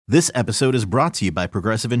This episode is brought to you by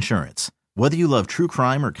Progressive Insurance. Whether you love true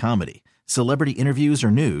crime or comedy, celebrity interviews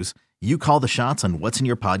or news, you call the shots on what's in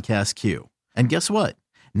your podcast queue. And guess what?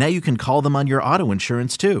 Now you can call them on your auto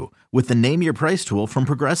insurance too with the Name Your Price tool from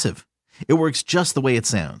Progressive. It works just the way it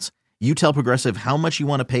sounds. You tell Progressive how much you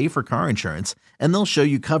want to pay for car insurance, and they'll show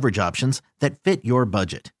you coverage options that fit your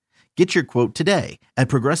budget. Get your quote today at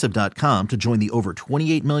Progressive.com to join the over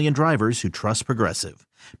 28 million drivers who trust Progressive.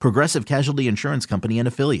 Progressive Casualty Insurance Company and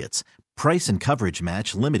Affiliates. Price and coverage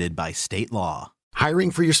match limited by state law. Hiring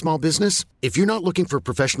for your small business? If you're not looking for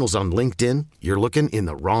professionals on LinkedIn, you're looking in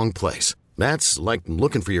the wrong place. That's like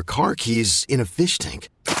looking for your car keys in a fish tank.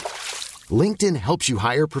 LinkedIn helps you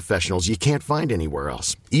hire professionals you can't find anywhere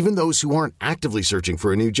else, even those who aren't actively searching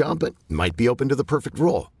for a new job but might be open to the perfect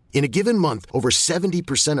role. In a given month, over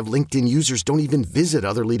 70% of LinkedIn users don't even visit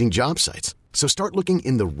other leading job sites. So start looking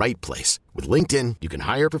in the right place. With LinkedIn, you can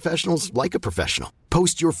hire professionals like a professional.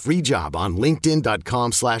 Post your free job on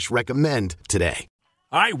linkedin.com/recommend today.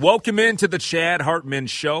 All right, welcome into the Chad Hartman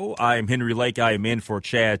Show. I am Henry Lake. I am in for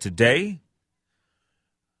Chad today.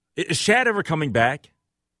 Is Chad ever coming back?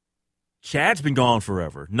 Chad's been gone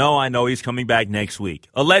forever. No, I know he's coming back next week.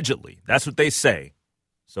 Allegedly. That's what they say.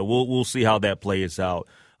 So we'll see how that plays out.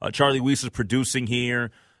 Charlie Weiss is producing here,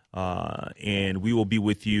 and we will be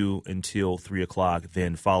with you until 3 o'clock,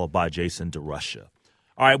 then followed by Jason DeRusha.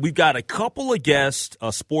 All right, we've got a couple of guests,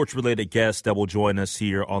 sports-related guests that will join us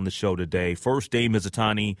here on the show today. First, Dave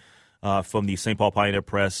Mizutani from the St. Paul Pioneer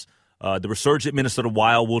Press. The resurgent Minnesota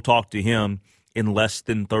Wild, we'll talk to him in less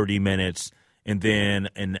than 30 minutes. And then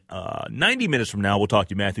in 90 minutes from now, we'll talk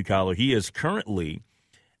to Matthew Kyler. He is currently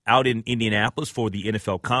out in Indianapolis for the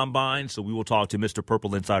NFL Combine, so we will talk to Mr.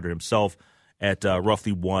 Purple Insider himself at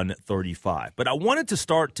roughly 1:35. But I wanted to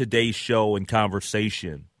start today's show and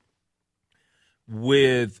conversation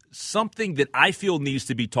with something that I feel needs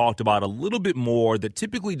to be talked about a little bit more that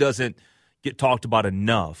typically doesn't get talked about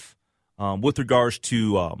enough with regards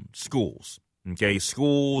to schools, okay,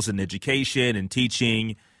 schools and education and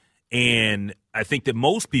teaching. And I think that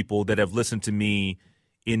most people that have listened to me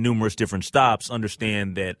in numerous different stops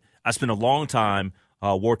understand that I spent a long time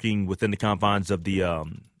working within the confines of the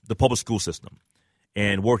public school system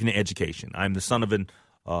and working in education. I'm the son of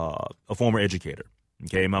a former educator.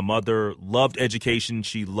 Okay, my mother loved education.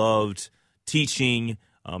 She loved teaching.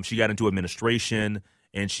 She got into administration,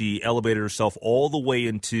 and she elevated herself all the way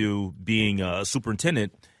into being a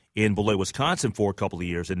superintendent in Beloit, Wisconsin for a couple of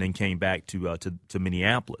years, and then came back to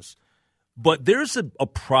Minneapolis. But there's a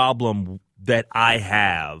problem that I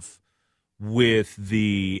have with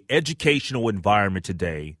the educational environment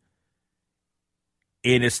today,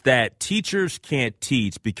 and it's that teachers can't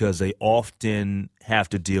teach because they often have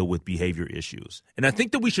to deal with behavior issues. And I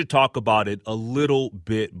think that we should talk about it a little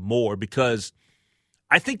bit more, because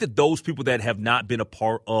I think that those people that have not been a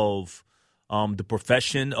part of the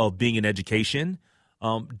profession of being in education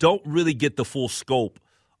don't really get the full scope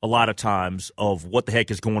a lot of times of what the heck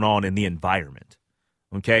is going on in the environment,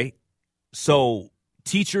 okay? So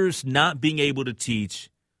teachers not being able to teach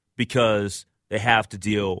because they have to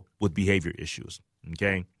deal with behavior issues,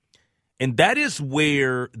 okay? And that is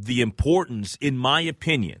where the importance, in my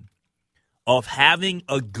opinion, of having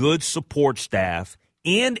a good support staff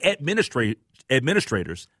and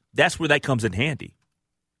administrators, that's where that comes in handy.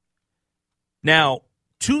 Now,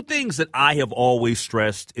 two things that I have always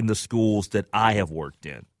stressed in the schools that I have worked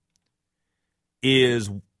in is,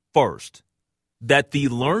 first, that the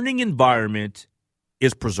learning environment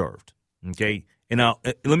is preserved, okay? And now,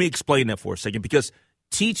 let me explain that for a second, because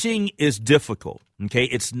teaching is difficult, okay?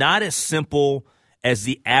 It's not as simple as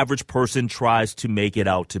the average person tries to make it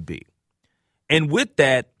out to be. And with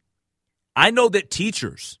that, I know that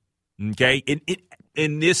teachers, okay,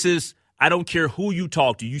 and this is, I don't care who you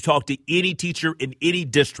talk to any teacher in any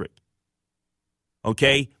district,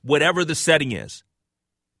 okay, whatever the setting is,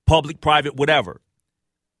 public, private, whatever.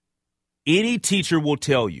 Any teacher will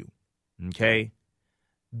tell you, okay,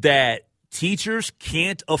 that teachers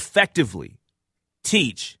can't effectively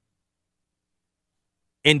teach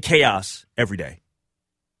in chaos every day.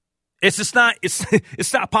 It's just not,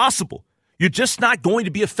 it's not possible. You're just not going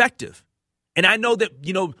to be effective. And I know that,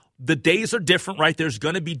 the days are different, right? There's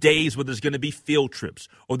going to be days where there's going to be field trips,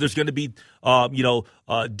 or there's going to be,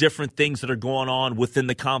 different things that are going on within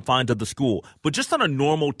the confines of the school. But just on a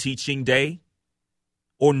normal teaching day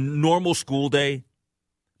or normal school day,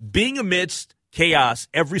 being amidst chaos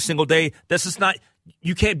every single day, that's just not,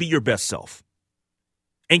 you can't be your best self.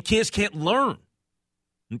 And kids can't learn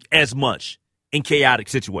as much in chaotic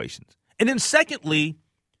situations. And then secondly,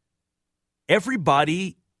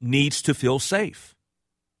 everybody needs to feel safe.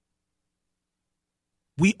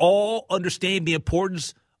 We all understand the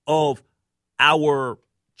importance of our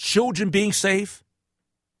children being safe,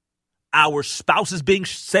 our spouses being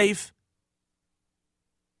safe,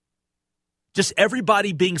 just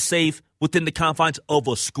everybody being safe within the confines of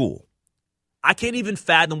a school. I can't even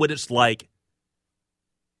fathom what it's like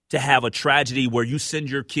to have a tragedy where you send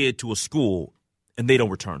your kid to a school and they don't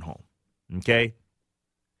return home, okay?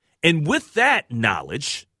 And with that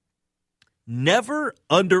knowledge, never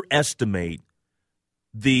underestimate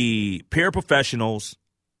the paraprofessionals,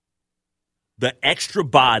 the extra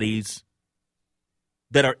bodies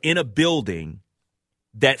that are in a building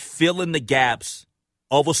that fill in the gaps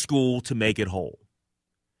of a school to make it whole.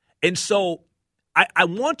 And so I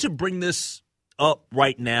want to bring this up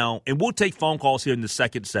right now, and we'll take phone calls here in the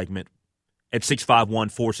second segment at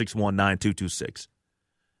 651-461-9226,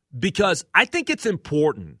 because I think it's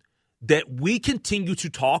important that we continue to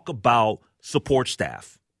talk about support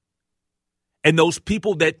staff and those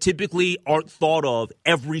people that typically aren't thought of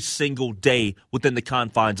every single day within the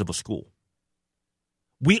confines of a school.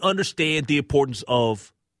 We understand the importance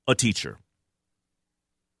of a teacher,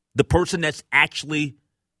 the person that's actually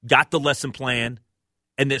got the lesson plan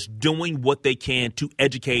and that's doing what they can to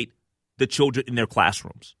educate the children in their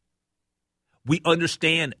classrooms. We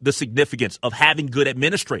understand the significance of having good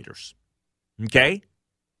administrators, okay,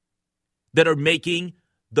 that are making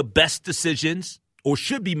the best decisions or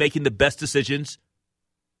should be making the best decisions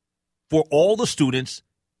for all the students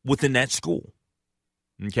within that school,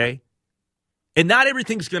 okay? And not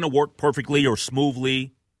everything's going to work perfectly or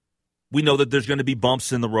smoothly. We know that there's going to be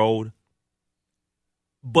bumps in the road.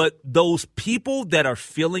 But those people that are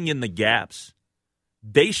filling in the gaps,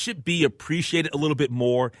 they should be appreciated a little bit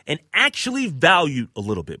more and actually valued a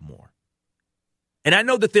little bit more. And I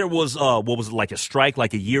know that there was, like a strike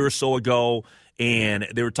like a year or so ago, and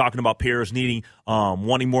they were talking about parents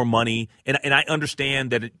wanting more money. And I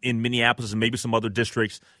understand that in Minneapolis and maybe some other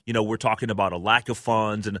districts, we're talking about a lack of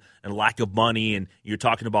funds and a lack of money, and you're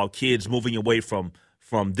talking about kids moving away from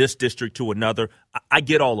this district to another. I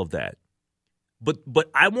get all of that. But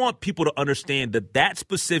I want people to understand that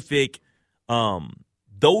specific,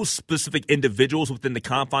 those specific individuals within the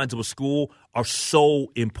confines of a school are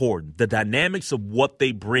so important. The dynamics of what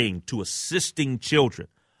they bring to assisting children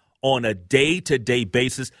on a day-to-day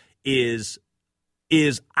basis is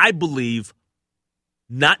I believe,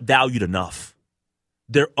 not valued enough.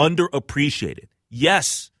 They're underappreciated.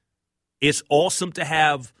 Yes, it's awesome to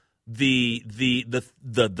have the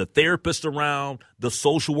therapists around, the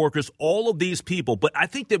social workers, all of these people. But I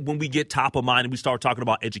think that when we get top of mind and we start talking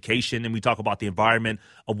about education and we talk about the environment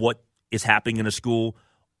of what is happening in a school,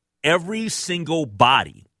 every single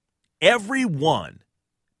body, everyone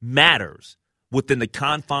matters within the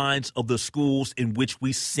confines of the schools in which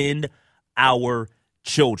we send our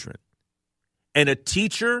children. And a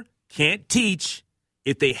teacher can't teach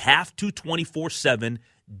if they have to 24/7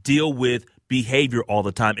 deal with behavior all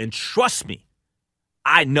the time. And trust me,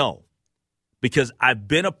 I know, because I've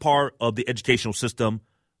been a part of the educational system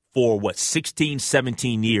for 16,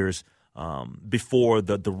 17 years before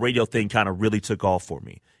the radio thing kind of really took off for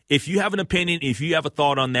me. If you have an opinion, if you have a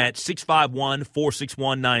thought on that,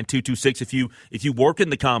 651-461-9226. If you work in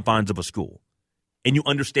the confines of a school and you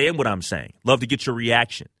understand what I'm saying, love to get your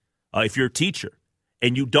reaction. If you're a teacher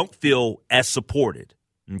and you don't feel as supported,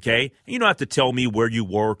 okay? And you don't have to tell me where you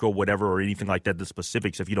work or whatever or anything like that, the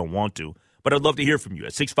specifics, if you don't want to. But I'd love to hear from you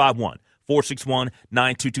at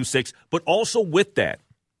 651-461-9226. But also with that,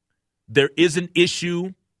 there is an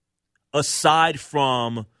issue aside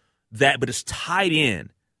from that, but it's tied in,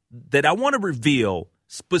 that I want to reveal,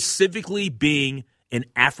 specifically being an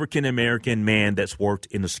African-American man that's worked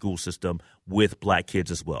in the school system with black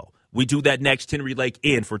kids as well. We do that next. Henry Lake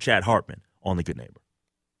in for Chad Hartman on The Good Neighbor.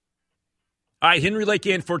 All right, Henry Lake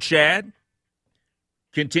in for Chad.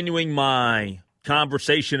 Continuing my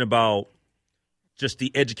conversation about just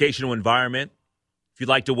the educational environment. If you'd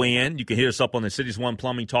like to weigh in, you can hit us up on the Cities One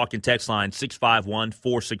Plumbing Talk and Text line,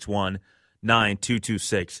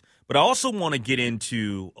 651-461-9226. But I also want to get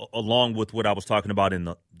into, along with what I was talking about in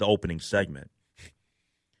the opening segment,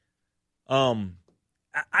 I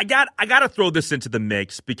got to throw this into the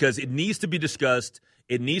mix because it needs to be discussed.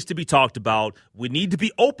 It needs to be talked about. We need to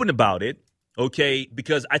be open about it, okay?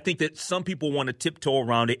 Because I think that some people want to tiptoe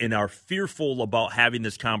around it and are fearful about having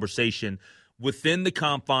this conversation within the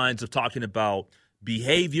confines of talking about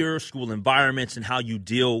behavior, school environments, and how you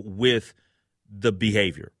deal with the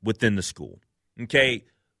behavior within the school, okay?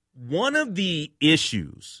 One of the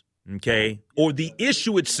issues, okay, or the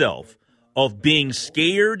issue itself of being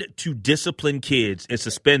scared to discipline kids and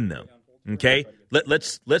suspend them, okay?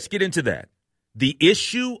 Let's get into that. the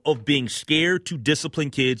issue of being scared to discipline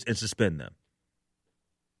kids and suspend them.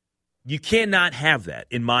 You cannot have that,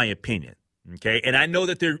 in my opinion. Okay, and I know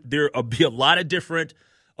that there'll be a lot of different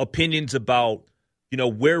opinions about,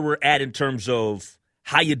 where we're at in terms of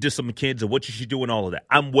how you discipline kids and what you should do and all of that.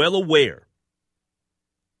 I'm well aware.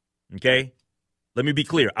 Okay, let me be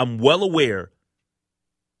clear. I'm well aware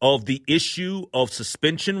of the issue of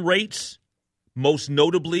suspension rates, most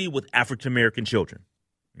notably with African American children.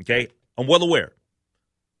 Okay, I'm well aware.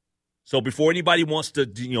 So before anybody wants to,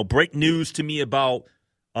 break news to me about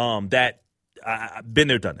that, I've been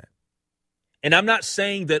there, done that. And I'm not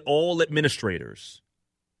saying that all administrators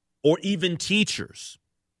or even teachers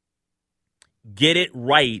get it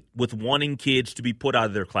right with wanting kids to be put out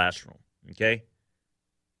of their classroom, okay?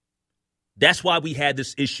 That's why we had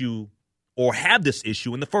this issue or have this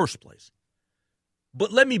issue in the first place.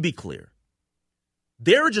 But let me be clear.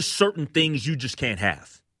 There are just certain things you just can't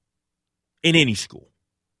have in any school,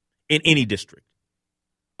 in any district,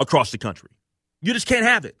 across the country. You just can't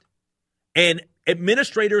have it. And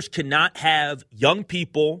administrators cannot have young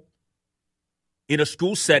people in a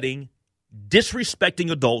school setting disrespecting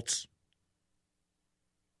adults,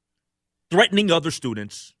 threatening other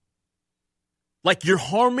students. Like, you're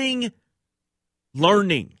harming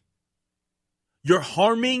learning. You're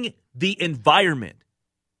harming the environment.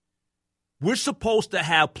 We're supposed to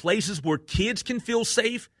have places where kids can feel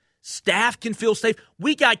safe, staff can feel safe.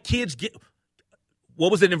 We got kids what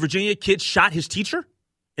was it in Virginia? Kids shot his teacher?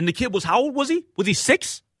 And the kid was, how old was he? Was he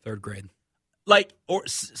 6? Third grade. Or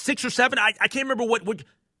 6 or 7? I can't remember what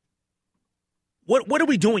are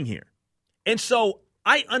we doing here? And so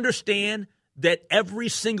I understand that every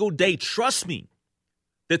single day, trust me,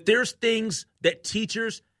 that there's things that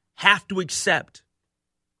teachers have to accept.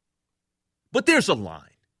 But there's a line.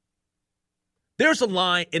 There's a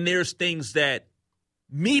line, and there's things that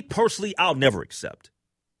me personally, I'll never accept.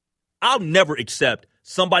 I'll never accept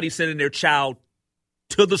somebody sending their child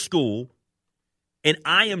to the school, and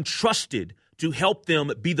I am trusted to help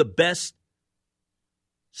them be the best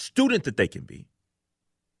student that they can be,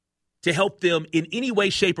 to help them in any way,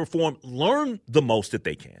 shape, or form learn the most that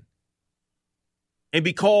they can, and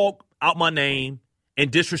be called out my name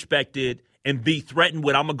and disrespected and be threatened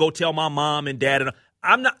with, I'm going to go tell my mom and dad. And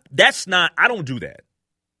I don't do that.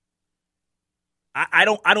 I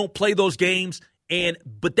don't play those games.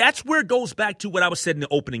 But that's where it goes back to what I was saying in the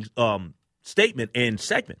opening statement and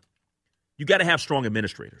segment. You got to have strong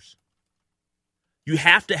administrators. You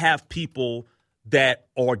have to have people that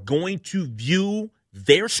are going to view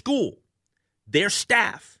their school, their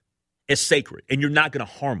staff, as sacred, and you're not going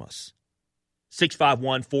to harm us.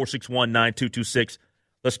 651-461-9226.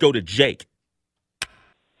 Let's go to Jake.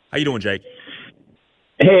 How you doing, Jake?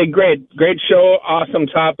 Hey, great show. Awesome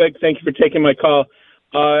topic. Thank you for taking my call.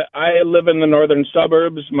 I live in the northern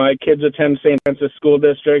suburbs. My kids attend St. Francis School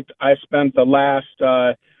District. I spent the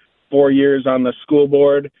last 4 years on the school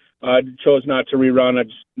board. I chose not to rerun.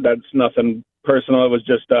 That's nothing personal. It was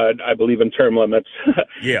just, I believe in term limits.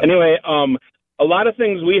 Yeah. Anyway, a lot of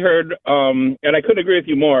things we heard, and I couldn't agree with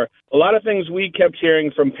you more. A lot of things we kept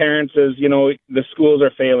hearing from parents is, the schools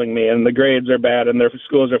are failing me and the grades are bad and their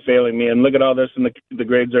schools are failing me. And look at all this and the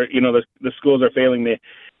grades are, the schools are failing me.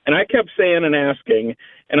 And I kept saying and asking,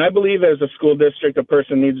 and I believe as a school district, a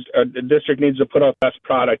district needs to put out best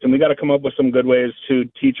product, and we got to come up with some good ways to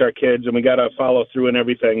teach our kids, and we got to follow through and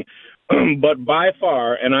everything. But by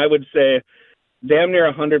far, and I would say damn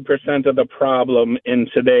near 100% of the problem in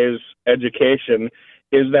today's education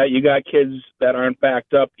is that you got kids that aren't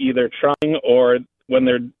backed up, either trying or when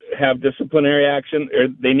they have disciplinary action or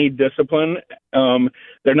they need discipline,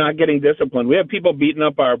 they're not getting disciplined. We have people beating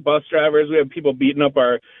up our bus drivers. We have people beating up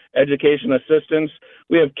our education assistants.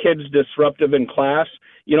 We have kids disruptive in class.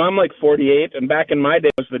 I'm like 48, and back in my day,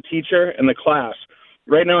 I was the teacher and the class.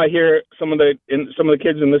 Right now, I hear some of the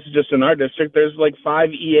kids, and this is just in our district, there's like 5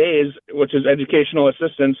 EAs, which is educational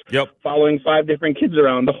assistants, following 5 different kids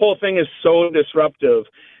around. The whole thing is so disruptive.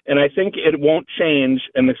 And I think it won't change,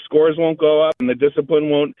 and the scores won't go up, and the discipline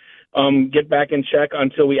won't get back in check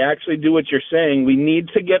until we actually do what you're saying. We need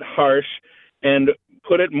to get harsh and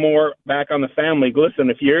put it more back on the family. Listen,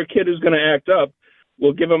 if your kid is going to act up,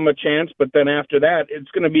 we'll give them a chance, but then after that, it's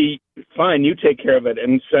going to be fine. You take care of it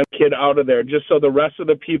and send the kid out of there, just so the rest of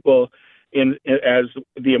the people as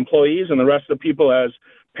the employees and the rest of the people as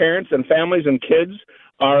parents and families and kids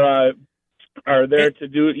are are there to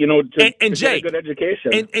do, to Jake, get a good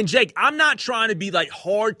education. And Jake, I'm not trying to be like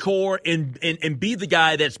hardcore and be the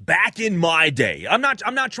guy that's back in my day. I'm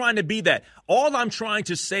not trying to be that. All I'm trying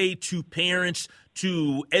to say to parents,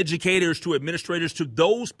 to educators, to administrators, to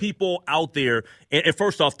those people out there, and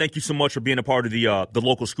first off, thank you so much for being a part of the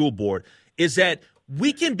local school board, is that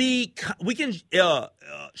we can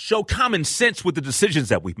show common sense with the decisions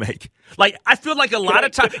that we make. Like, I feel like a lot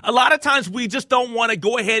of times we just don't want to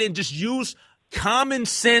go ahead and just use common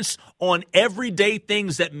sense on everyday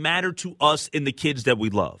things that matter to us and the kids that we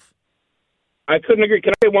love. I couldn't agree.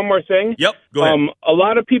 Can I say one more thing? Yep, go ahead. A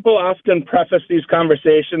lot of people often preface these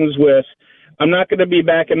conversations with, I'm not going to be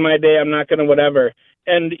back in my day, I'm not going to whatever.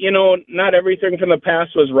 And, not everything from the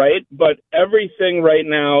past was right, but everything right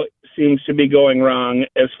now seems to be going wrong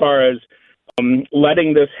as far as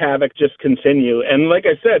letting this havoc just continue. And like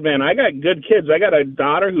I said, man, I got good kids. I got a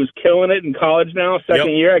daughter who's killing it in college now,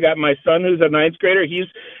 second year. I got my son who's a ninth grader. He's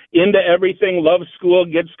into everything, loves school,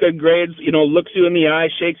 gets good grades, looks you in the eye,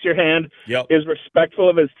 shakes your hand, is respectful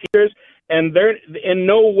of his teachers. And they're in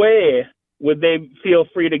no way would they feel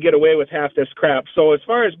free to get away with half this crap. So as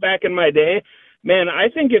far as back in my day, man, I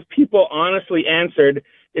think if people honestly answered,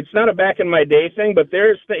 it's not a back in my day thing, but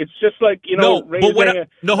it's just like, hold on.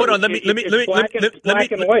 Let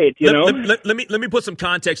me put some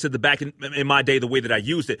context to the back in my day, the way that I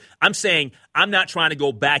used it. I'm saying I'm not trying to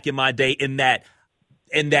go back in my day in that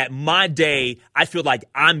my day, I feel like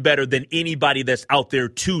I'm better than anybody that's out there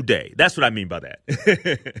today. That's what I mean by that.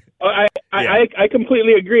 I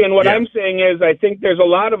completely agree. And what I'm saying is I think there's a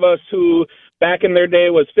lot of us who back in their day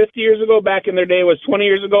was 50 years ago, back in their day was 20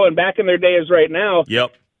 years ago, and back in their day is right now.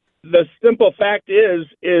 Yep. The simple fact is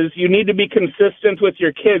you need to be consistent with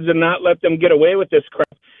your kids and not let them get away with this crap.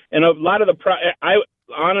 And a lot of I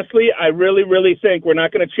really, really think we're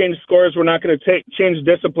not going to change scores. We're not going to change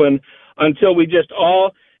discipline until we just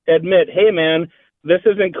all admit, hey, man, this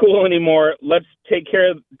isn't cool anymore. Let's take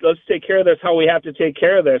care of this how we have to take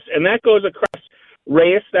care of this. And that goes across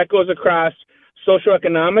race. That goes across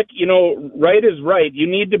socioeconomic. Right is right. You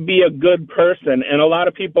need to be a good person, and a lot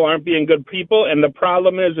of people aren't being good people, and the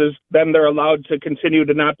problem is then they're allowed to continue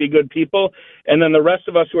to not be good people, and then the rest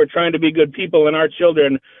of us who are trying to be good people and our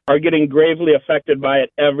children are getting gravely affected by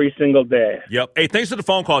it every single day. Yep. Hey, thanks for the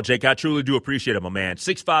phone call, Jake. I truly do appreciate it, my man.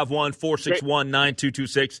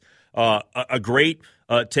 651-461-9226. A great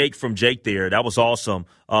take from Jake there. That was awesome.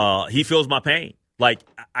 He feels my pain. Like,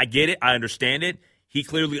 I get it. I understand it. He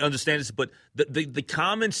clearly understands it, but the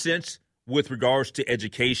common sense with regards to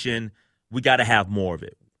education, we got to have more of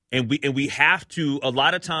it. And we have to, a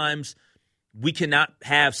lot of times, we cannot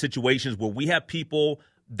have situations where we have people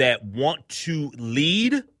that want to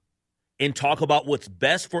lead and talk about what's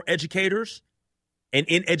best for educators and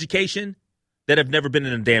in education that have never been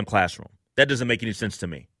in a damn classroom. That doesn't make any sense to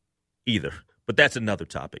me either, but that's another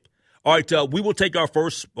topic. All right, we will take our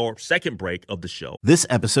first or second break of the show. This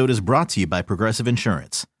episode is brought to you by Progressive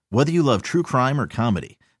Insurance. Whether you love true crime or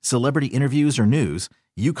comedy, celebrity interviews or news,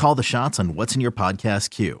 you call the shots on what's in your podcast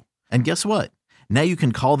queue. And guess what? Now you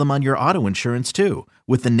can call them on your auto insurance too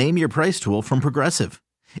with the Name Your Price tool from Progressive.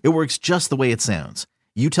 It works just the way it sounds.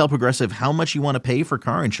 You tell Progressive how much you want to pay for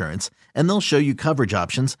car insurance, and they'll show you coverage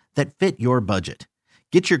options that fit your budget.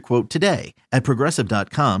 Get your quote today at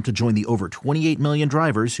Progressive.com to join the over 28 million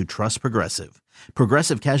drivers who trust Progressive.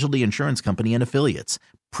 Progressive Casualty Insurance Company and Affiliates.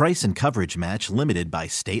 Price and coverage match limited by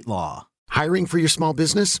state law. Hiring for your small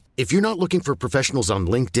business? If you're not looking for professionals on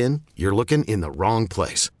LinkedIn, you're looking in the wrong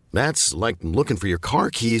place. That's like looking for your car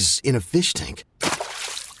keys in a fish tank.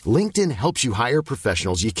 LinkedIn helps you hire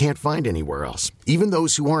professionals you can't find anywhere else, even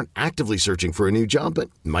those who aren't actively searching for a new job but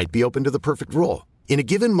might be open to the perfect role. In a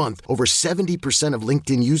given month, over 70% of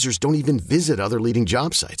LinkedIn users don't even visit other leading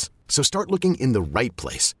job sites. So start looking in the right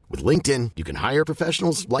place. With LinkedIn, you can hire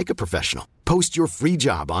professionals like a professional. Post your free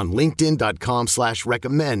job on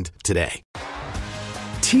linkedin.com/recommend today.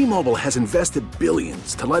 T-Mobile has invested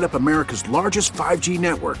billions to light up America's largest 5G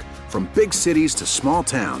network, from big cities to small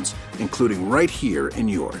towns, including right here in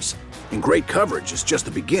yours. And great coverage is just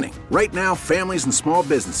the beginning. Right now, families and small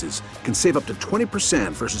businesses can save up to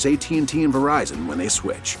 20% versus AT&T and Verizon when they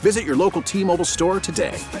switch. Visit your local T-Mobile store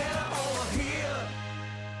today.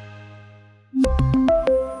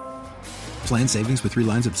 Plan savings with 3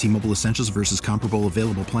 lines of T-Mobile Essentials versus comparable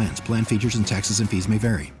available plans. Plan features and taxes and fees may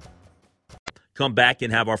vary. Come back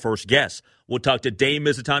and have our first guest. We'll talk to Dane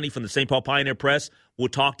Mizutani from the St. Paul Pioneer Press. We'll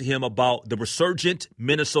talk to him about the resurgent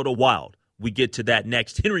Minnesota Wild. We get to that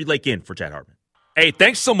next. Henry Lake in for Chad Hartman. Hey,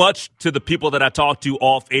 thanks so much to the people that I talked to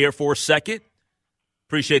off air for a second.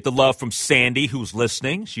 Appreciate the love from Sandy, who's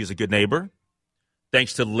listening. She's a good neighbor.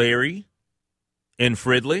 Thanks to Larry, in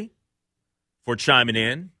Fridley for chiming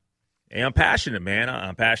in. And I'm passionate, man.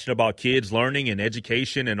 I'm passionate about kids learning and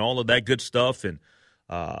education and all of that good stuff. And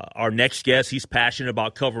our next guest, he's passionate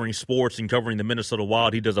about covering sports and covering the Minnesota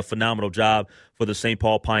Wild. He does a phenomenal job for the St.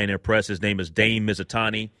 Paul Pioneer Press. His name is Dane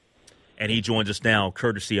Mizutani, and he joins us now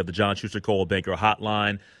courtesy of the John Schuster Coldwell Banker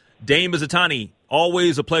Hotline. Dane Mizutani,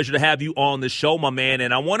 always a pleasure to have you on the show, my man.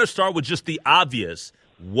 And I want to start with just the obvious.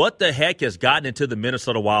 What the heck has gotten into the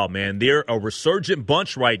Minnesota Wild, man? They're a resurgent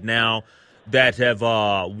bunch right now that have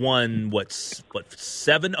won,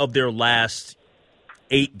 7 of their last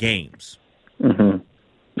 8 games. Mm-hmm.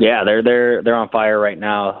 Yeah, they're on fire right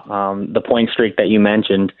now. The point streak that you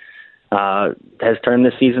mentioned has turned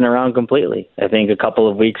this season around completely. I think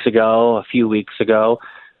a few weeks ago,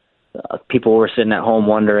 people were sitting at home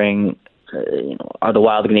wondering, are the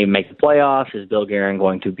Wild going to even make the playoffs? Is Bill Guerin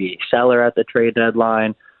going to be a seller at the trade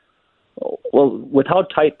deadline? Well, with how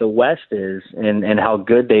tight the West is and how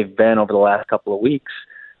good they've been over the last couple of weeks,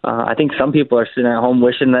 I think some people are sitting at home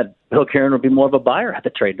wishing that Bill Guerin would be more of a buyer at the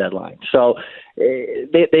trade deadline. So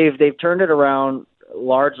they've turned it around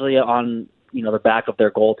largely on the back of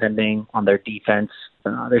their goaltending, on their defense.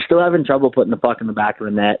 They're still having trouble putting the puck in the back of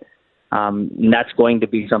the net. And that's going to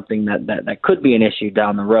be something that could be an issue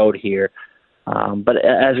down the road here. But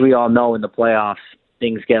as we all know, in the playoffs,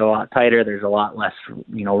 things get a lot tighter. There's a lot less,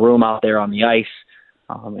 room out there on the ice.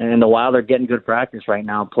 And the Wild are getting good practice right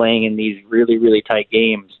now, playing in these really, really tight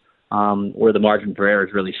games where the margin for error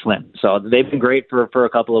is really slim. So they've been great for a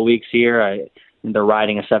couple of weeks here. They're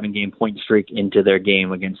riding a 7-game point streak into their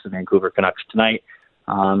game against the Vancouver Canucks tonight.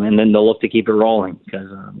 And then they'll look to keep it rolling because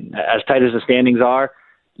as tight as the standings are,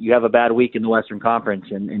 you have a bad week in the Western Conference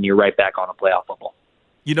and you're right back on a playoff football.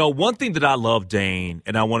 One thing that I love, Dane,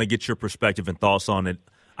 and I want to get your perspective and thoughts on it,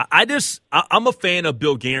 I'm a fan of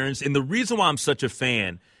Bill Guerin's, and the reason why I'm such a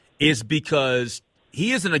fan is because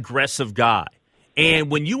he is an aggressive guy. And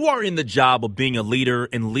when you are in the job of being a leader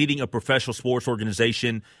and leading a professional sports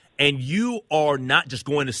organization, and you are not just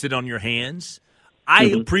going to sit on your hands, I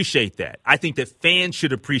appreciate that. I think that fans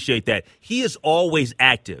should appreciate that. He is always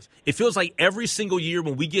active. It feels like every single year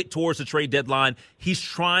when we get towards the trade deadline, he's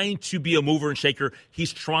trying to be a mover and shaker.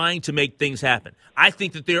 He's trying to make things happen. I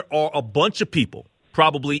think that there are a bunch of people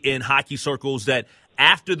probably in hockey circles that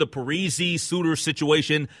after the Parise-Suter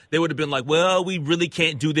situation, they would have been like, well, we really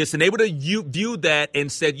can't do this. And they would have viewed that and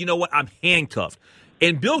said, you know what, I'm handcuffed.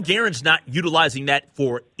 And Bill Guerin's not utilizing that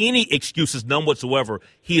for any excuses, none whatsoever.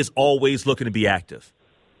 He is always looking to be active.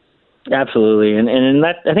 Absolutely. And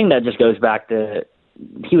that, I think that just goes back to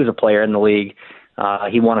he was a player in the league.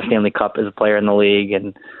 He won a Stanley Cup as a player in the league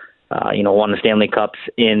and, won the Stanley Cups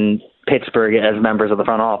in Pittsburgh as members of the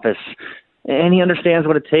front office. And he understands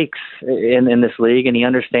what it takes in this league, and he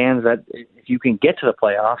understands that if you can get to the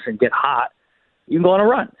playoffs and get hot, you can go on a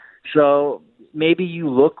run. So maybe you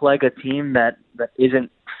look like a team that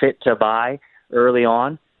isn't fit to buy early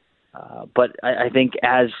on, but I think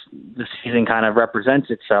as the season kind of represents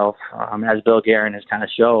itself, as Bill Guerin has kind of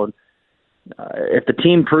showed, if the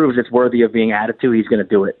team proves it's worthy of being added to, he's going to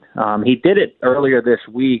do it. He did it earlier this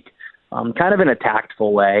week, kind of in a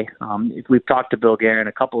tactful way. We've talked to Bill Guerin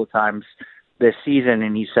a couple of times this season,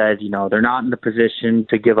 and he said, they're not in the position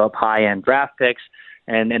to give up high-end draft picks,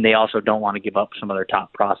 and they also don't want to give up some of their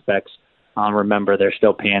top prospects. Remember, they're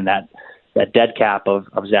still paying that dead cap of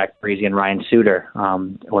Zach Parise and Ryan Suter.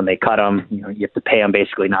 When they cut them, you have to pay them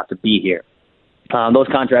basically not to be here. Those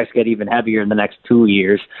contracts get even heavier in the next 2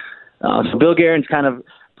 years. So Bill Guerin's kind of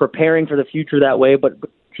preparing for the future that way, but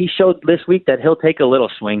he showed this week that he'll take a little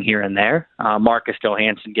swing here and there. Marcus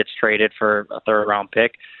Johansson gets traded for a third-round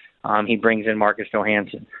pick. He brings in Marcus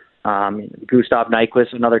Johansson. Gustav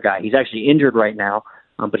Nyquist, another guy. He's actually injured right now,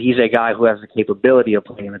 but he's a guy who has the capability of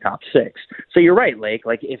playing in the top 6. So you're right, Lake.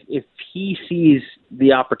 Like if he sees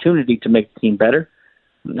the opportunity to make the team better,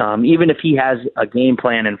 even if he has a game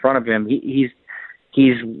plan in front of him, he's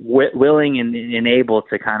willing and able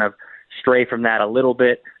to kind of stray from that a little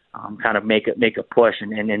bit, kind of make a push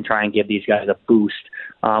and try and give these guys a boost.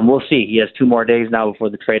 We'll see. He has 2 more days now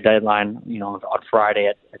before the trade deadline, on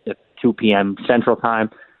Friday at 2 p.m. Central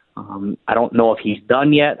Time. I don't know if he's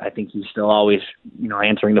done yet. I think he's still always,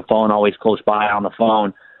 answering the phone, always close by on the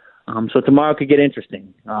phone. So tomorrow could get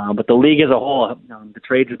interesting. But the league as a whole, the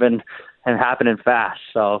trades have been happening fast.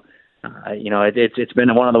 So, it's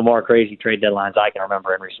been one of the more crazy trade deadlines I can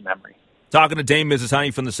remember in recent memory. Talking to Dane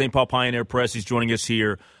Mizutani from the St. Paul Pioneer Press. He's joining us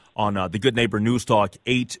here on the Good Neighbor News Talk,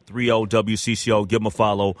 830-WCCO. Give him a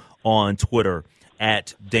follow on Twitter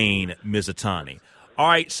at Dane Mizutani. All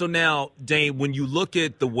right, so now, Dane, when you look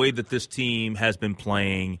at the way that this team has been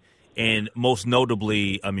playing and most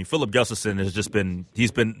notably, I mean, Philip Gustafson has just been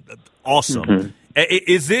awesome. Mm-hmm.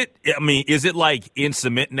 Is it like in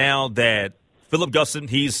cement now that Philip Gustafson,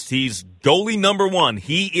 he's goalie number one,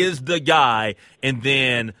 he is the guy, and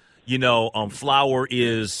then Flower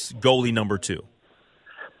is goalie number two?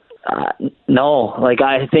 No, like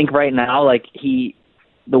I think right now, like the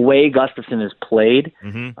way Gustafson has played,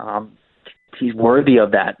 he's worthy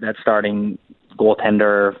of that starting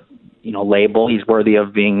goaltender, label. He's worthy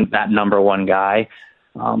of being that number one guy.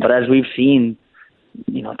 But as we've seen,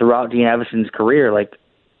 throughout Dean Evason's career, like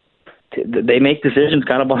they make decisions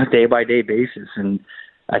kind of on a day-by-day basis. And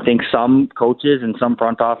I think some coaches and some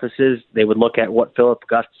front offices, they would look at what Philip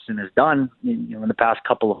Gustafson has done, in the past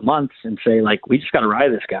couple of months and say, like, we just got to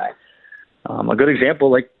ride this guy. A good example,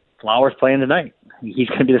 like Flowers playing tonight. He's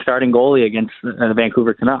going to be the starting goalie against the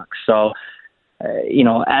Vancouver Canucks. So,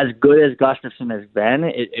 as good as Gustafson has been,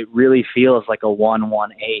 it really feels like a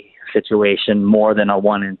 1-1A situation more than a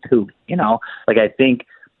 1-2. Like I think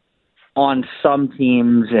on some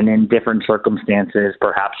teams and in different circumstances,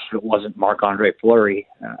 perhaps if it wasn't Marc-Andre Fleury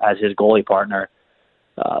as his goalie partner,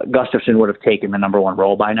 Gustafson would have taken the number one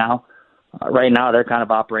role by now. Right now, they're kind of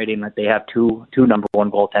operating like they have two number one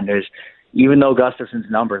goaltenders, even though Gustafson's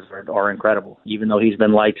numbers are incredible, even though he's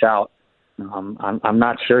been lights out. I'm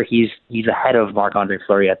not sure he's ahead of Marc-Andre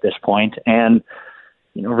Fleury at this point. And,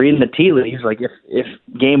 reading the tea leaves, like if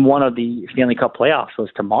game one of the Stanley Cup playoffs was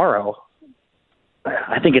tomorrow,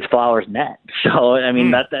 I think it's Flowers' net. So, I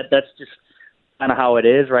mean, that's just kind of how it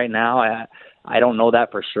is right now. I don't know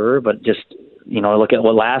that for sure, but just, look at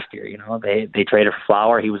what last year, they traded for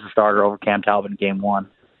Flower. He was the starter over Cam Talbot in game one.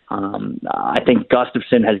 I think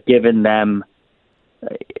Gustafson has given them,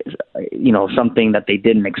 something that they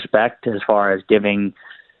didn't expect as far as giving,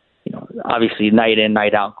 obviously night in,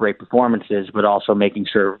 night out great performances, but also making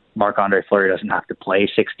sure Marc-Andre Fleury doesn't have to play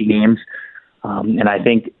 60 games. And I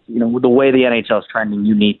think, with the way the NHL is trending,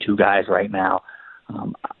 you need two guys right now.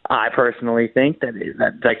 I personally think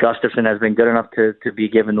that Gustafson has been good enough to be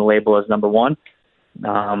given the label as number one.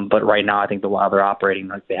 But right now, I think the Wild are operating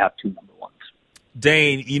like they have two number ones.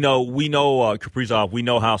 Dane, we know Kaprizov. We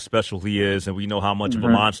know how special he is, and we know how much of a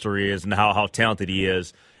monster he is, and how talented he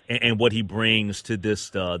is, and what he brings to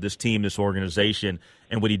this team, this organization,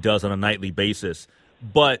 and what he does on a nightly basis.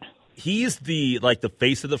 But he's the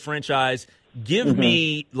face of the franchise. Give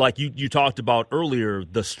me, like you talked about earlier,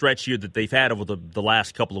 the stretch here that they've had over the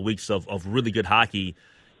last couple of weeks of really good hockey.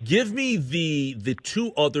 Give me the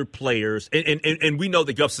two other players, and we know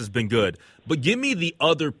that Gustafson's been good, but give me the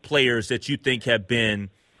other players that you think have been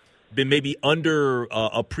maybe under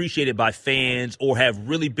appreciated by fans or have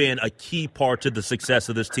really been a key part to the success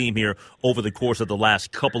of this team here over the course of the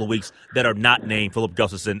last couple of weeks that are not named Philip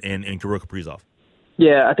Gustafson and Kirill Kaprizov.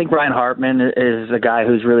 Yeah, I think Ryan Hartman is a guy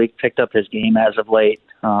who's really picked up his game as of late.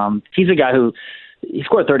 He's a guy who he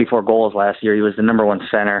scored 34 goals last year. He was the number one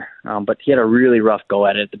center, but he had a really rough go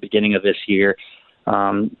at it at the beginning of this year.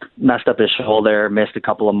 Messed up his shoulder, missed a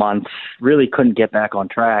couple of months, really couldn't get back on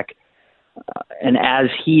track. And as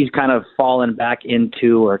he's kind of fallen back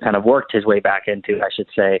into, or kind of worked his way back into, I should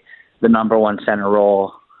say, the number one center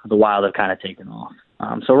role, the Wild have kind of taken off.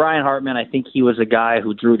 So Ryan Hartman, I think he was a guy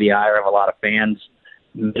who drew the ire of a lot of fans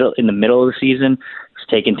in the middle of the season. He's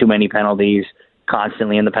taking too many penalties,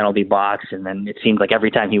 constantly in the penalty box, and then it seemed like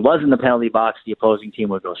every time he was in the penalty box, the opposing team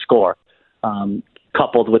would go score.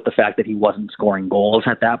 Coupled with the fact that he wasn't scoring goals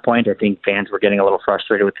at that point, I think fans were getting a little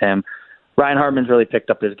frustrated with him. Ryan Hartman's really picked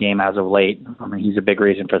up his game as of late. I mean, he's a big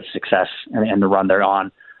reason for the success and the run they're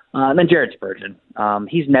on. And then Jared Spurgeon.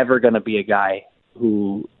 He's never going to be a guy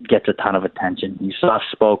who gets a ton of attention. He's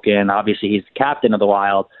soft-spoken. Obviously, he's the captain of the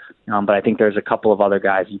Wild, but I think there's a couple of other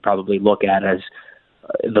guys you probably look at as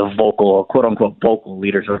the vocal, quote-unquote, vocal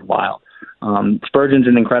leaders of the Wild. Spurgeon's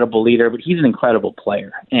an incredible leader, but he's an incredible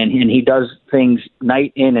player. And he does things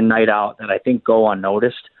night in and night out that I think go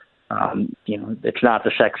unnoticed. It's not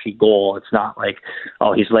the sexy goal. It's not like,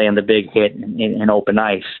 he's laying the big hit in open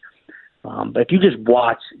ice. But if you just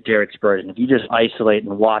watch Jared Spurgeon, if you just isolate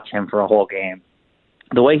and watch him for a whole game,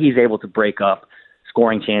 the way he's able to break up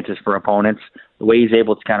scoring chances for opponents, the way he's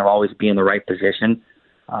able to kind of always be in the right position,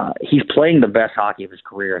 he's playing the best hockey of his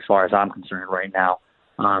career as far as I'm concerned right now.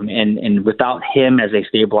 And without him as a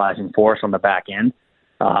stabilizing force on the back end,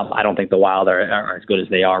 I don't think the Wild are as good as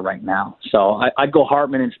they are right now. So I'd go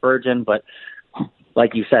Hartman and Spurgeon, but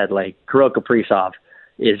like you said, like Kirill Kaprizov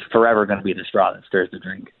is forever going to be the straw that stirs the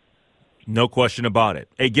drink. No question about it.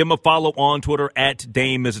 Hey, give him a follow on Twitter at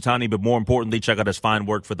Dame Mizutani, but more importantly, check out his fine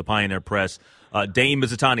work for the Pioneer Press. Dame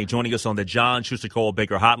Mizutani joining us on the John Schuster Cole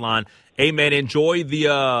Baker Hotline. Hey, man, enjoy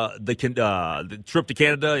the trip to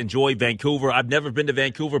Canada. Enjoy Vancouver. I've never been to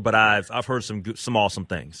Vancouver, but I've heard some awesome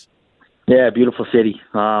things. Yeah, beautiful city.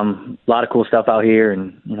 A lot of cool stuff out here,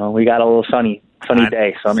 and we got a little sunny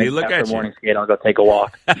day. So after morning skate, I'll go take a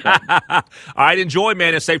walk. So. All right, enjoy,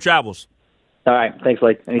 man, and safe travels. All right. Thanks,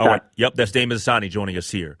 Blake. Anytime. All right. Yep, that's Dame Mizutani joining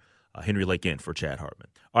us here. Henry Lake in for Chad Hartman.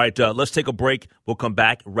 All right, let's take a break. We'll come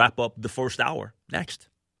back, wrap up the first hour next.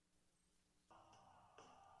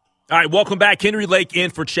 All right, welcome back. Henry Lake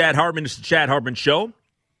in for Chad Hartman. It's the Chad Hartman Show.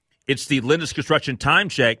 It's the Lindus Construction Time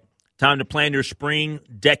Check. Time to plan your spring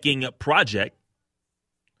decking project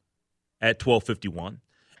at 12:51.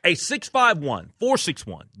 Hey,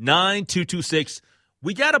 651-461-9226.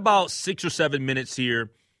 We got about 6 or 7 minutes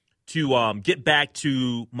here to get back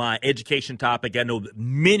to my education topic. I know that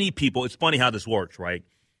many people, it's funny how this works, right?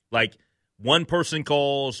 Like one person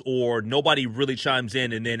calls or nobody really chimes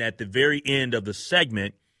in, and then at the very end of the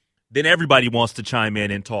segment, then everybody wants to chime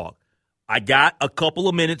in and talk. I got a couple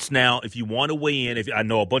of minutes now if you want to weigh in. I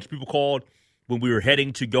know a bunch of people called when we were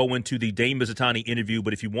heading to go into the Dame Mizutani interview,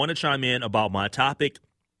 but if you want to chime in about my topic,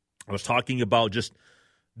 I was talking about just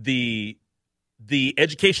the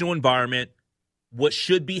educational environment, what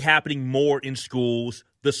should be happening more in schools,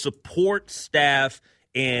 the support staff,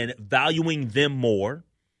 and valuing them more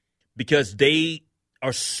because they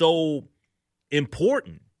are so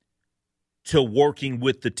important to working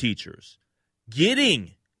with the teachers,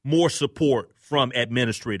 getting more support from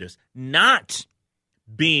administrators, not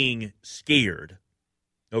being scared,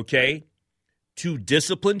 okay, to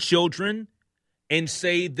discipline children and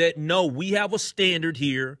say that, no, we have a standard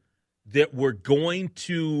here that we're going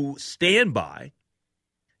to stand by.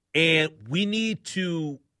 And we need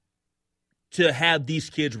to have these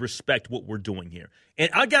kids respect what we're doing here. And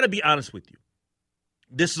I got to be honest with you.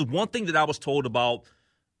 This is one thing that I was told about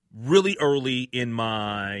really early in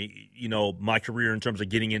my career in terms of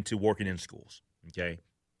getting into working in schools. Okay.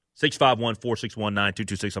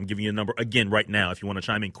 651-461-9226. I'm giving you a number again right now if you want to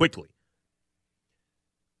chime in quickly.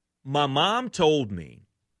 My mom told me,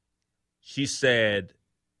 she said,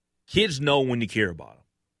 kids know when you care about them.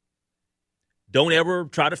 Don't ever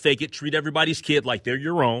try to fake it. Treat everybody's kid like they're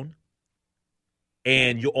your own.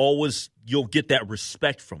 And you'll get that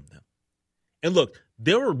respect from them. And look,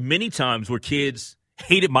 there were many times where kids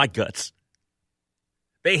hated my guts.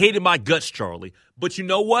 They hated my guts, Charlie. But you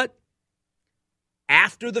know what?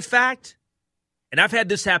 After the fact, and I've had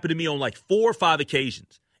this happen to me on like 4 or 5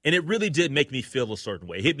 occasions, and it really did make me feel a certain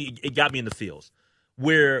way. It got me in the feels.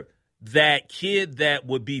 Where that kid that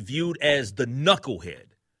would be viewed as the knucklehead,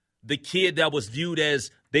 the kid that was viewed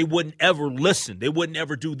as they wouldn't ever listen, they wouldn't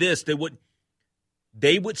ever do this,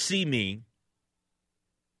 they would see me.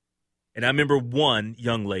 And I remember one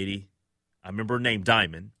young lady, I remember her name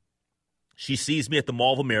Diamond. She sees me at the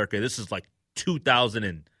Mall of America. This is like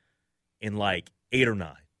 2008 or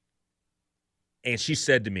 9. And she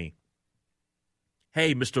said to me,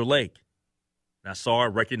 "Hey, Mr. Lake." And I saw her,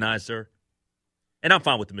 recognized her. And I'm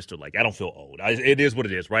fine with the Mr. Lake. I don't feel old. It is what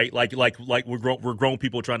it is, right? Like we're grown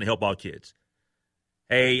people trying to help our kids.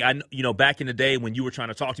 Hey, back in the day when you were trying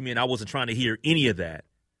to talk to me and I wasn't trying to hear any of that,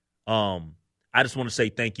 I just want to say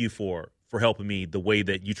thank you for helping me the way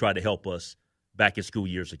that you tried to help us back in school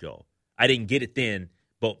years ago. I didn't get it then,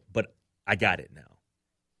 but I got it now.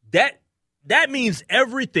 That means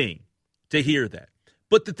everything to hear that.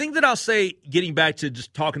 But the thing that I'll say, getting back to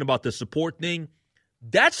just talking about the support thing,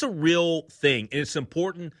 that's a real thing, and it's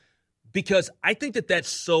important because I think that that's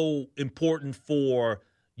so important for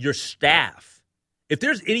your staff. If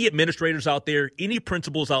there's any administrators out there, any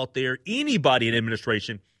principals out there, anybody in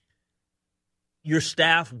administration, your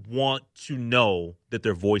staff want to know that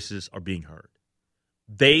their voices are being heard.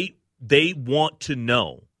 They want to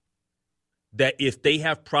know that if they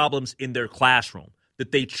have problems in their classroom,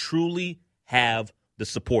 that they truly have the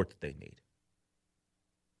support that they need.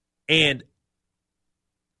 And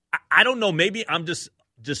I don't know, maybe I'm just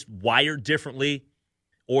wired differently,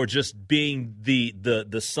 or just being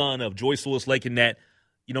the son of Joyce Lewis Lake in that,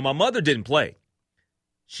 my mother didn't play.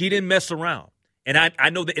 She didn't mess around. And I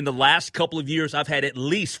know that in the last couple of years, I've had at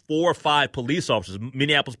least 4 or 5 police officers,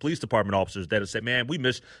 Minneapolis Police Department officers, that have said, man, we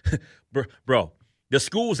miss, bro, the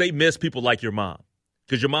schools, they miss people like your mom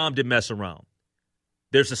because your mom didn't mess around.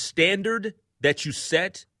 There's a standard that you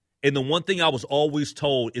set. And the one thing I was always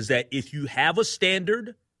told is that if you have a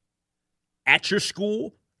standard at your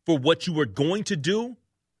school for what you are going to do,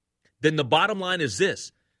 then the bottom line is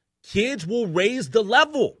this: kids will raise the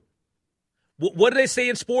level. What do they say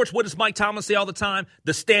in sports? What does Mike Tomlin say all the time?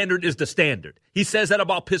 The standard is the standard. He says that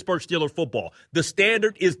about Pittsburgh Steelers football. The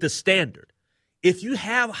standard is the standard. If you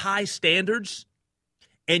have high standards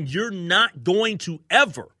and you're not going to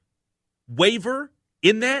ever waver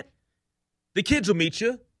in that, the kids will meet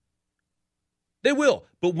you. They will.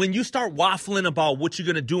 But when you start waffling about what you're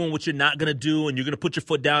going to do and what you're not going to do, and you're going to put your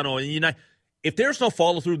foot down on, and you're not, if there's no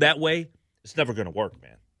follow through that way, it's never going to work,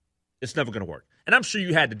 man. It's never going to work. And I'm sure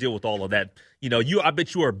you had to deal with all of that. I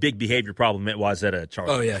bet you were a big behavior problem at Wayzata,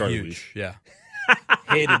 Charlie. Oh, yeah, Charlie huge. Weiss. Yeah.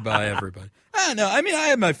 Hated by everybody. No, I mean, I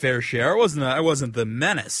had my fair share. I wasn't the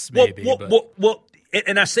menace, maybe. Well,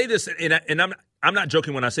 and I say this, and I'm not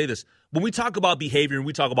joking when I say this. When we talk about behavior and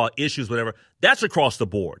we talk about issues, whatever, that's across the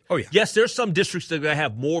board. Oh, yeah. Yes, there's some districts that are going to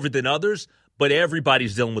have more of it than others, but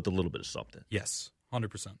everybody's dealing with a little bit of something. Yes,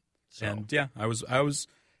 100%. So. And, yeah, I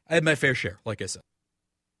had my fair share, like I said.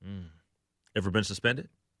 Ever been suspended?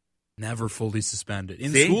 Never fully suspended.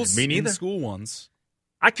 In See? schools, Me neither. In school ones.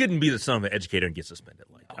 I couldn't be the son of an educator and get suspended.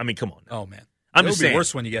 I mean, come on now. Oh, man. I'm It'll just be saying.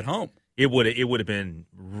 worse when you get home. It would have been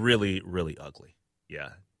really, really ugly. Yeah,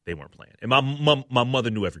 they weren't playing. And my mother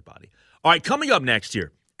knew everybody. All right, coming up next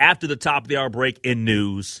year, after the top of the hour break in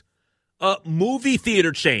news, movie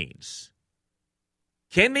theater chains.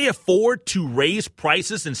 Can they afford to raise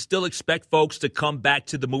prices and still expect folks to come back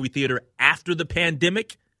to the movie theater after the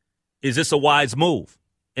pandemic? Is this a wise move?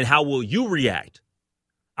 And how will you react?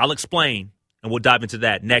 I'll explain, and we'll dive into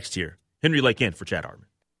that next year. Henry Lake in for Chad Hartman.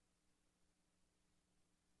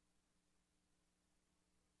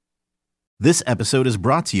 This episode is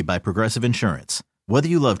brought to you by Progressive Insurance. Whether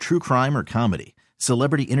you love true crime or comedy,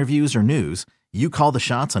 celebrity interviews or news, you call the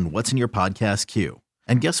shots on what's in your podcast queue.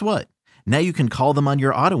 And guess what? Now you can call them on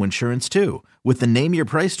your auto insurance too with the Name Your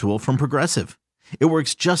Price tool from Progressive. It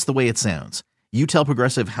works just the way it sounds. You tell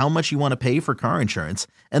Progressive how much you want to pay for car insurance,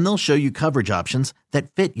 and they'll show you coverage options that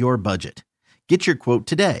fit your budget. Get your quote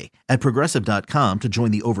today at Progressive.com to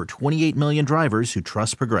join the over 28 million drivers who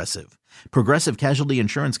trust Progressive. Progressive Casualty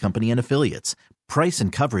Insurance Company and Affiliates. Price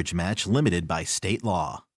and coverage match limited by state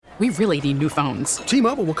law. We really need new phones.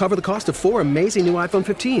 T-Mobile will cover the cost of 4 amazing new iPhone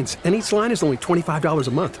 15s, and each line is only $25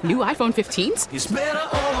 a month. New iPhone 15s? It's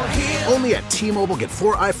better over here. Only at T-Mobile, get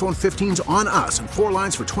 4 iPhone 15s on us and 4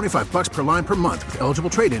 lines for $25 per line per month with eligible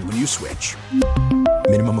trade-in when you switch.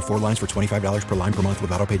 Minimum of 4 lines for $25 per line per month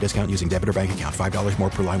with autopay discount using debit or bank account. $5 more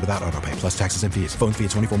per line without autopay, plus taxes and fees. Phone fee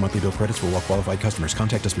at 24 monthly bill credits for well-qualified customers.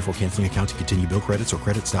 Contact us before canceling account to continue bill credits or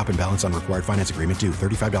credit stop and balance on required finance agreement due.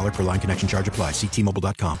 $35 per line connection charge applies. See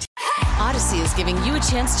T-Mobile.com. Odyssey is giving you a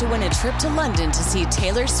chance to win a trip to London to see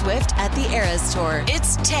Taylor Swift at the Eras Tour.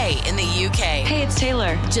 It's Tay in the UK. Hey, it's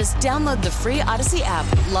Taylor. Just download the free Odyssey app,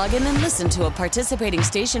 log in and listen to a participating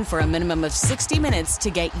station for a minimum of 60 minutes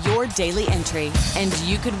to get your daily entry. And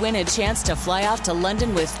you could win a chance to fly off to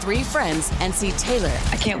London with 3 friends and see Taylor.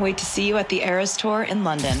 I can't wait to see you at the Eras Tour in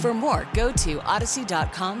London. For more, go to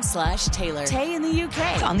odyssey.com/Taylor. Tay in the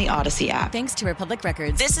UK. It's on the Odyssey app. Thanks to Republic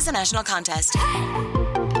Records. This is a national contest.